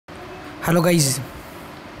Hello guys,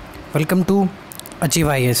 welcome to achieve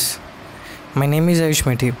IAS। My name is Ayush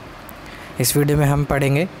मेठी। इस video में हम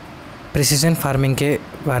पढ़ेंगे प्रिसीजन फार्मिंग के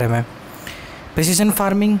बारे में। प्रिसीजन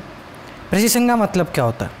फार्मिंग, प्रिसीजन का मतलब क्या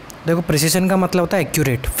होता है? देखो, प्रिसीजन का मतलब होता है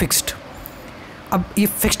एक्यूरेट, फिक्स्ड। अब ये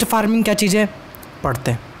फिक्स्ड फार्मिंग क्या चीज़ है,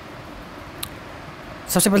 पढ़ते हैं।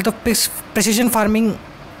 सबसे पहले तो precision farming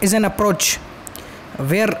is an approach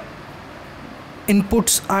where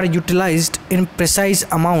inputs are utilized in precise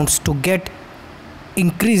amounts to get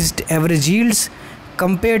increased average yields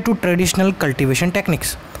compared to traditional cultivation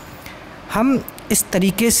techniques। हम इस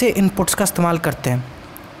तरीके से इनपुट्स का इस्तेमाल करते हैं,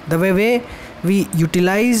 the way we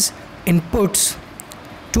utilize inputs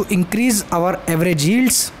to increase our average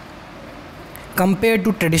yields compared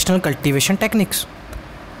to traditional cultivation techniques।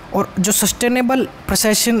 और जो सस्टेनेबल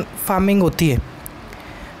प्रिसीजन फार्मिंग होती है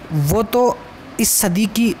वो तो इस सदी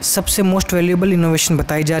की सबसे मोस्ट वैल्यूएबल इनोवेशन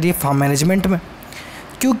बताई जा रही है फार्म मैनेजमेंट में,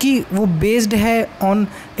 क्योंकि वो बेस्ड है on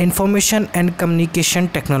information and communication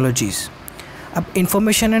technologies. अब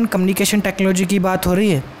इंफॉर्मेशन एंड कम्युनिकेशन टेक्नोलॉजी की बात हो रही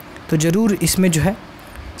है तो ज़रूर इसमें जो है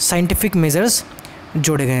साइंटिफिक मेजर्स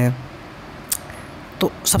जोड़े गए हैं।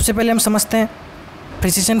 तो सबसे पहले हम समझते हैं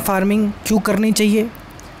प्रिसीजन फार्मिंग क्यों करनी चाहिए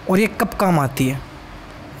और ये कब काम आती है।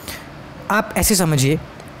 आप ऐसे समझिए,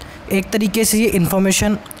 एक तरीके से ये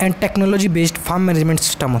information and technology based farm management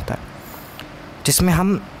system होता है जिसमें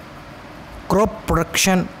हम क्रॉप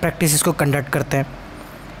प्रोडक्शन प्रैक्टिसेस को कंडक्ट करते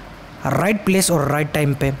हैं राइट प्लेस और राइट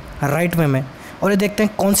टाइम पे, राइट वे में, और ये देखते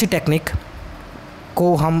हैं कौन सी टेक्निक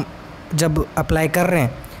को हम जब अप्लाई कर रहे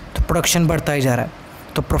हैं तो प्रोडक्शन बढ़ता ही जा रहा है।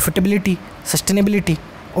 तो प्रॉफिटेबिलिटी, सस्टेनेबिलिटी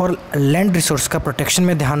और लैंड रिसोर्स का प्रोटेक्शन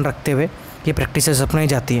में ध्यान रखते हुए ये प्रैक्टिसेस अपनाई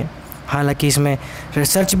जाती है। हालांकि इसमें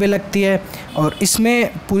रिसर्च भी लगती है और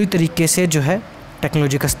इसमें पूरी तरीके से जो है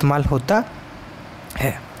टेक्नोलॉजी का इस्तेमाल होता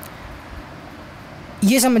है।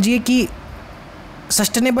 ये समझिए कि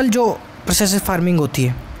सस्टेनेबल जो प्रोसेस फार्मिंग होती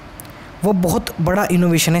है वो बहुत बड़ा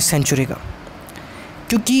इनोवेशन है सेंचुरी का,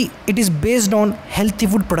 क्योंकि it is based on healthy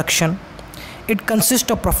food production, it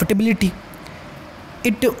consist of profitability,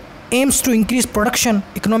 it aims to increase production,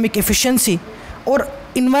 economic efficiency और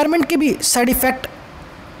इन्वायरमेंट के भी साइड इफ़ेक्ट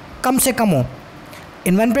कम से कम हो।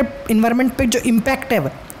 इन्वायरमेंट पे जो इम्पैक्ट है,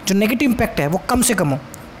 जो नेगेटिव इम्पैक्ट है वो कम से कम हो,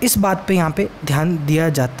 इस बात पे यहाँ पे ध्यान दिया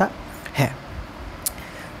जाता है।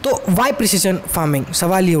 तो वाई प्रिसीजन फार्मिंग,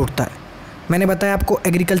 सवाल ये उठता है। मैंने बताया आपको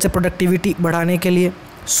एग्रीकल्चर प्रोडक्टिविटी बढ़ाने के लिए,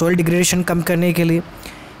 सॉइल डिग्रेडेशन कम करने के लिए,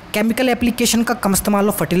 केमिकल एप्लीकेशन का कम इस्तेमाल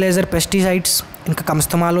हो, फर्टिलाइज़र, पेस्टिसाइड्स इनका कम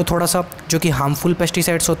इस्तेमाल हो थोड़ा सा, जो कि हार्मफुल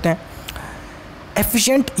पेस्टिसाइड्स होते हैं।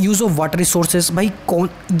 Efficient use of water resources, भाई कौन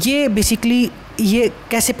ये बेसिकली ये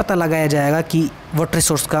कैसे पता लगाया जाएगा कि वाटर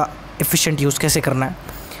रिसोर्स का एफिशिएंट यूज़ कैसे करना है?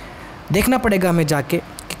 देखना पड़ेगा हमें जाके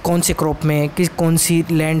कि कौन से क्रॉप में, कौन सी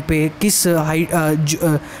लैंड पे, किस हाई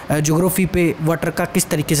ज्योग्राफी पे वाटर का किस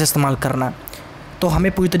तरीके से इस्तेमाल करना है। तो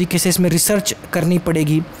हमें पूरी तरीके से इसमें रिसर्च करनी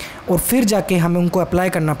पड़ेगी और फिर जाके हमें उनको अप्लाई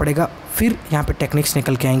करना पड़ेगा, फिर यहाँ पे टेक्निक्स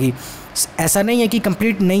निकल के आएंगी। ऐसा नहीं है कि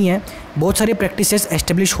कंप्लीट नहीं है, बहुत सारी प्रैक्टिसेस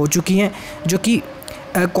एस्टेब्लिश हो चुकी हैं जो कि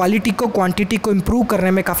क्वालिटी को, क्वांटिटी को इम्प्रूव करने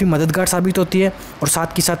में काफ़ी मददगार साबित होती है और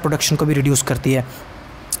साथ के साथ प्रोडक्शन को भी रिड्यूस करती है,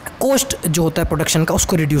 कॉस्ट जो होता है प्रोडक्शन का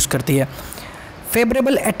उसको रिड्यूस करती है,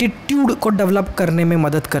 फेवरेबल एटीट्यूड को डेवलप करने में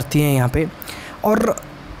मदद करती है यहाँ पे। और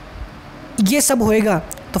ये सब होएगा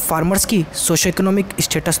तो फार्मर्स की सोशो इकोनॉमिक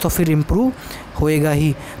स्टेटस तो फिर इम्प्रूव होएगा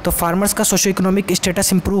ही। तो फार्मर्स का सोशो इकोनॉमिक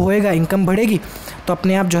स्टेटस इम्प्रूव होएगा, इनकम बढ़ेगी, तो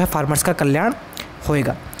अपने आप जो है फार्मर्स का कल्याण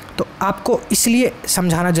होएगा। तो आपको इसलिए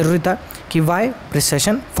समझाना ज़रूरी था कि वाई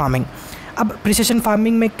प्रिसीजन फार्मिंग। अब प्रिसीजन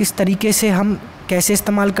फार्मिंग में किस तरीके से हम कैसे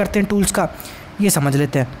इस्तेमाल करते हैं टूल्स का, ये समझ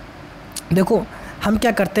लेते हैं। देखो, हम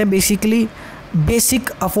क्या करते हैं, बेसिकली बेसिक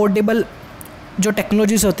अफोर्डेबल जो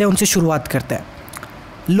टेक्नोलॉजीज़ होते हैं उनसे शुरुआत करते हैं,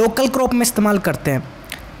 लोकल क्रॉप में इस्तेमाल करते हैं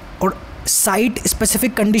और साइट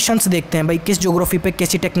स्पेसिफिक कंडीशंस देखते हैं, भाई किस ज्योग्राफी पे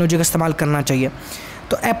कैसी टेक्नोलॉजी का इस्तेमाल करना चाहिए।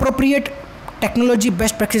 तो एप्रोप्रिएट टेक्नोलॉजी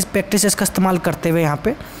बेस्ट प्रैक्टिसेस का इस्तेमाल करते हुए यहाँ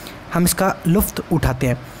पे हम इसका लुफ्त उठाते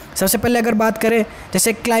हैं। सबसे पहले अगर बात करें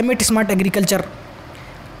जैसे climate smart agriculture,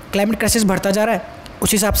 climate crisis बढ़ता जा रहा है,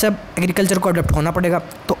 उस हिसाब से अब एग्रीकल्चर को अडॉप्ट होना पड़ेगा,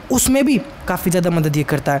 तो उसमें भी काफ़ी ज़्यादा मदद ये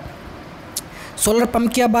करता है। सोलर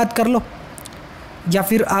पंप की आप बात कर लो या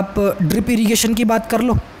फिर आप ड्रिप इरीगेशन की बात कर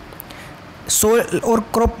लो, सोइल और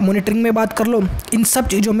क्रॉप मॉनिटरिंग में बात कर लो, इन सब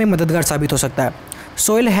चीज़ों में मददगार साबित हो सकता है।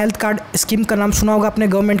 सोइल हेल्थ कार्ड स्कीम का नाम सुना होगा अपने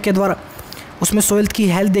गवर्नमेंट के द्वारा, उसमें सोइल की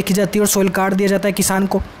हेल्थ देखी जाती है और सोइल कार्ड दिया जाता है किसान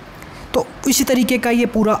को। तो इसी तरीके का ये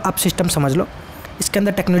पूरा आप सिस्टम समझ लो, इसके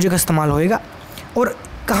अंदर टेक्नोलॉजी का इस्तेमाल होएगा और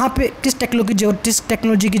कहाँ पे किस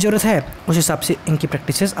टेक्नोलॉजी की ज़रूरत है उस हिसाब से इनकी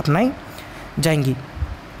प्रैक्टिसेस अपनाई जाएंगी।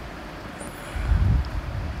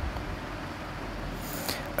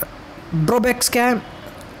 ड्रॉबैक्स क्या है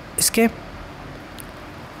इसके?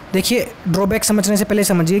 देखिए, ड्रॉबैक समझने से पहले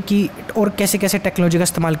समझिए कि और कैसे कैसे टेक्नोलॉजी का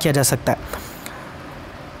इस्तेमाल किया जा सकता है।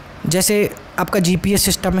 जैसे आपका जीपीएस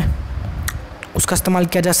सिस्टम है, उसका इस्तेमाल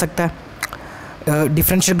किया जा सकता है।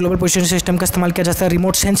 डिफरेंशियल ग्लोबल पोजीशन सिस्टम का इस्तेमाल किया जा सकता है।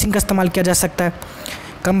 रिमोट सेंसिंग का इस्तेमाल किया जा सकता है।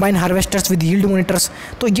 Combine harvesters with yield monitors.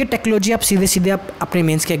 तो ये टेक्नोलॉजी आप सीधे सीधे आप अपने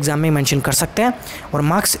मेंस के एग्जाम में मेंशन कर सकते हैं और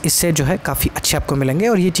मार्क्स इससे जो है काफ़ी अच्छे आपको मिलेंगे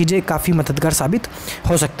और ये चीज़ें काफ़ी मददगार साबित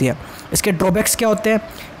हो सकती है। इसके ड्रॉबैक्स क्या होते हैं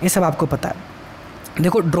ये सब आपको पता है।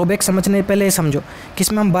 देखो, ड्रॉबैक समझने पहले ये समझो कि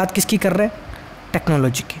इसमें हम बात किसकी कर रहे हैं,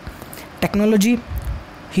 टेक्नोलॉजी की। टेक्नोलॉजी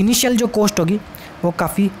इनिशियल जो कॉस्ट होगी वो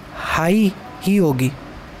काफ़ी हाई ही होगी।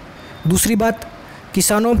 दूसरी बात,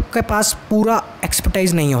 किसानों के पास पूरा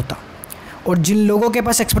एक्सपर्टाइज नहीं होता और जिन लोगों के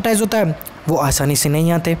पास एक्सपर्टाइज होता है वो आसानी से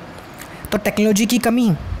नहीं आते। तो टेक्नोलॉजी की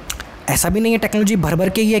कमी, ऐसा भी नहीं है टेक्नोलॉजी भर भर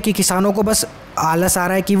के ही है कि किसानों को बस आलस आ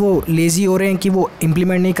रहा है कि वो लेज़ी हो रहे हैं कि वो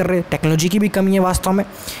इम्प्लीमेंट नहीं कर रहे। टेक्नोलॉजी की भी कमी है वास्तव में,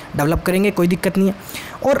 डेवलप करेंगे कोई दिक्कत नहीं है।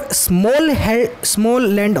 और स्मॉल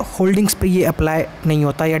लैंड होल्डिंग्स पे ये अप्लाई नहीं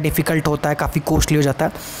होता या डिफ़िकल्ट होता है, काफ़ी कॉस्टली हो जाता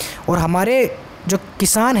है। और हमारे जो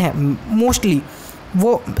किसान हैं मोस्टली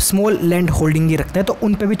वो स्मॉल लैंड होल्डिंग ही रखते हैं, तो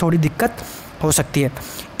उन पे भी थोड़ी दिक्कत हो सकती है।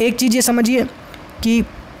 एक चीज़ ये समझिए कि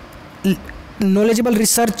नॉलेजेबल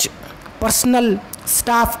रिसर्च, पर्सनल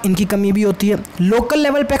स्टाफ, इनकी कमी भी होती है। लोकल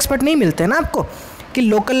लेवल पे एक्सपर्ट नहीं मिलते हैं ना आपको, कि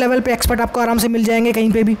लोकल लेवल पे एक्सपर्ट आपको आराम से मिल जाएंगे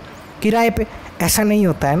कहीं पे भी किराए पे, ऐसा नहीं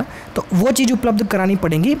होता है ना। तो वो चीज़ उपलब्ध करानी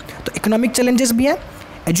पड़ेंगी। तो इकोनॉमिक चैलेंजेस भी है,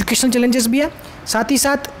 एजुकेशनल चैलेंजेस भी है, साथ ही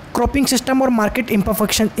साथ क्रॉपिंग सिस्टम और मार्केट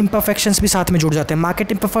इम्परफेक्शंस भी साथ में जुड़ जाते हैं।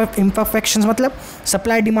 मार्केट इम्परफेक्शंस मतलब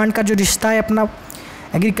सप्लाई डिमांड का जो रिश्ता है अपना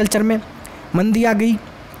एग्रीकल्चर में, मंदी आ गई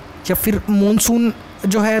या फिर मॉनसून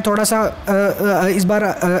जो है थोड़ा सा इस बार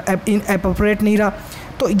एप्रोप्रिएट नहीं रहा,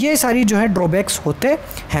 तो ये सारी जो है ड्रॉबैक्स होते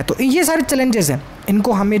हैं। तो ये सारे चैलेंजेस हैं,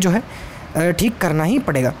 इनको हमें जो है ठीक करना ही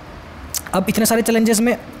पड़ेगा। अब इतने सारे चैलेंजेस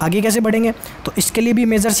में आगे कैसे बढ़ेंगे, तो इसके लिए भी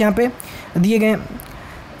मेजर्स यहाँ पे दिए गए हैं।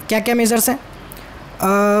 क्या क्या मेजर्स हैं?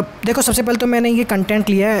 देखो, सबसे पहले तो मैंने ये कंटेंट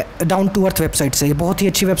लिया है डाउन टू अर्थ वेबसाइट से। ये बहुत ही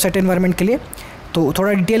अच्छी वेबसाइट है एनवायरनमेंट के लिए, तो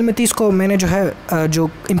थोड़ा डिटेल में थी, इसको मैंने जो है जो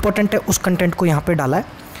इम्पोर्टेंट है उस कंटेंट को यहाँ पे डाला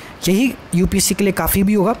है। यही यूपीएससी के लिए काफ़ी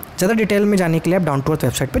भी होगा। ज़्यादा डिटेल में जाने के लिए आप डाउन टू अर्थ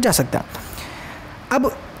वेबसाइट पे जा सकते हैं। अब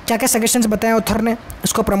क्या क्या सजेशंस बताया ऑथर ने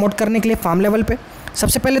इसको प्रमोट करने के लिए फार्म लेवल पे?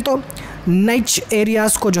 सबसे पहले तो नाइच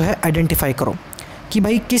एरियाज़ को जो है आइडेंटिफाई करो कि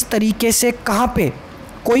भाई किस तरीके से कहाँ पे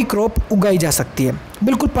कोई क्रॉप उगाई जा सकती है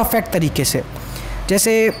बिल्कुल परफेक्ट तरीके से।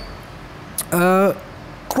 जैसे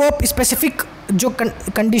क्रॉप स्पेसिफिक जो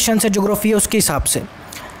कंडीशन है, ज्योग्राफी है, उसके हिसाब से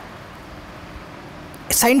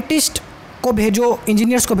साइंटिस्ट को भेजो,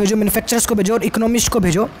 इंजीनियर्स को भेजो, मैन्युफैक्चरर्स को भेजो और इकोनॉमिस्ट को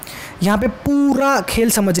भेजो यहाँ पे पूरा खेल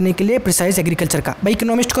समझने के लिए प्रिसाइज एग्रीकल्चर का। भाई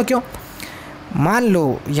इकोनॉमिस्ट को क्यों? मान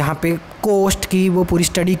लो यहाँ पे कॉस्ट की वो पूरी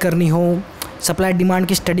स्टडी करनी हो, सप्लाई डिमांड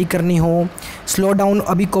की स्टडी करनी हो, स्लो डाउन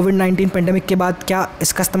अभी कोविड-19 पेंडेमिक के बाद क्या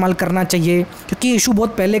इसका इस्तेमाल करना चाहिए, क्योंकि इशू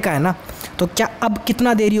बहुत पहले का है ना, तो क्या अब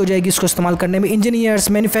कितना देरी हो जाएगी इसको इस्तेमाल करने में। इंजीनियर्स,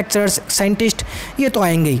 मैन्युफैक्चरर्स, साइंटिस्ट ये तो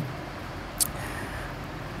आएंगे ही।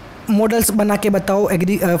 मॉडल्स बना के बताओ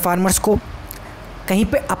फार्मर्स को, कहीं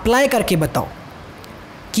पे अप्लाई करके बताओ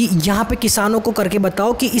कि यहाँ पे किसानों को करके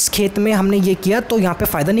बताओ कि इस खेत में हमने ये किया तो यहाँ पे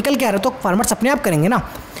फ़ायदा निकल के आ रहा है, तो फार्मर्स अपने आप करेंगे ना।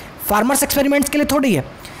 फार्मर्स एक्सपेरिमेंट्स के लिए थोड़ी है।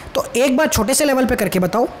 तो एक बार छोटे से लेवल पे करके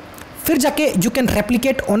बताओ, फिर जाके you can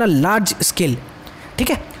replicate on a large scale. ठीक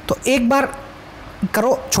है, तो एक बार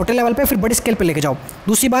करो छोटे लेवल पे, फिर बड़ी स्केल पे लेके जाओ।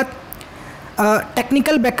 दूसरी बात,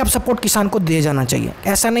 टेक्निकल बैकअप सपोर्ट किसान को दिया जाना चाहिए।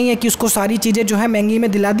 ऐसा नहीं है कि उसको सारी चीज़ें जो है महंगी में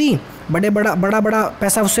दिला दी, बड़ा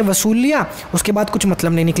पैसा उससे वसूल लिया, उसके बाद कुछ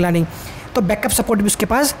मतलब नहीं निकला नहीं। तो बैकअप सपोर्ट भी उसके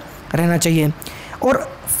पास रहना चाहिए। और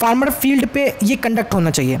फार्मर फील्ड पे ये कंडक्ट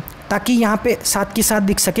होना चाहिए ताकि यहाँ पे साथ के साथ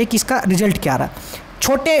दिख सके कि इसका रिजल्ट क्या आ रहा है।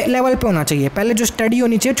 छोटे लेवल पे होना चाहिए, पहले जो स्टडी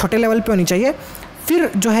होनी चाहिए छोटे लेवल पे होनी चाहिए,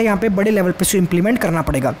 फिर जो है यहाँ पे बड़े लेवल पे से इम्प्लीमेंट करना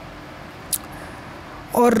पड़ेगा।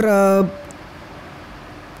 और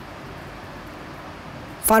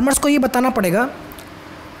फार्मर्स को ये बताना पड़ेगा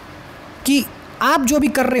कि आप जो भी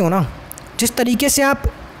कर रहे हो ना, जिस तरीके से आप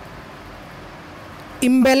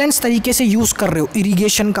इम्बैलेंस तरीके से यूज़ कर रहे हो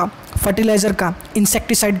इरिगेशन का, फर्टिलाइज़र का,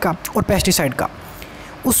 इंसेक्टिसाइड का और पेस्टिसाइड का,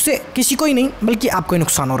 उससे किसी को ही नहीं बल्कि आपको ही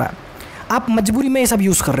नुकसान हो रहा है। आप मजबूरी में ये सब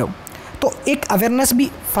यूज़ कर रहे हो, तो एक अवेयरनेस भी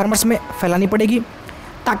फार्मर्स में फैलानी पड़ेगी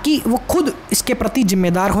ताकि वो खुद इसके प्रति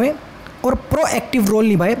जिम्मेदार हों और प्रोएक्टिव रोल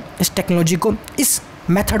निभाए इस टेक्नोलॉजी को, इस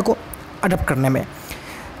मेथड को अडॉप्ट करने में।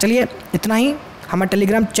 चलिए इतना ही। हमारा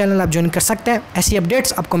टेलीग्राम चैनल आप ज्वाइन कर सकते हैं, ऐसी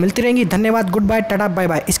अपडेट्स आपको मिलती रहेंगी। धन्यवाद, good bye, Tata, bye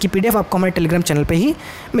bye. इसकी PDF आपको हमारे टेलीग्राम चैनल पे ही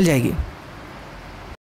मिल जाएगी।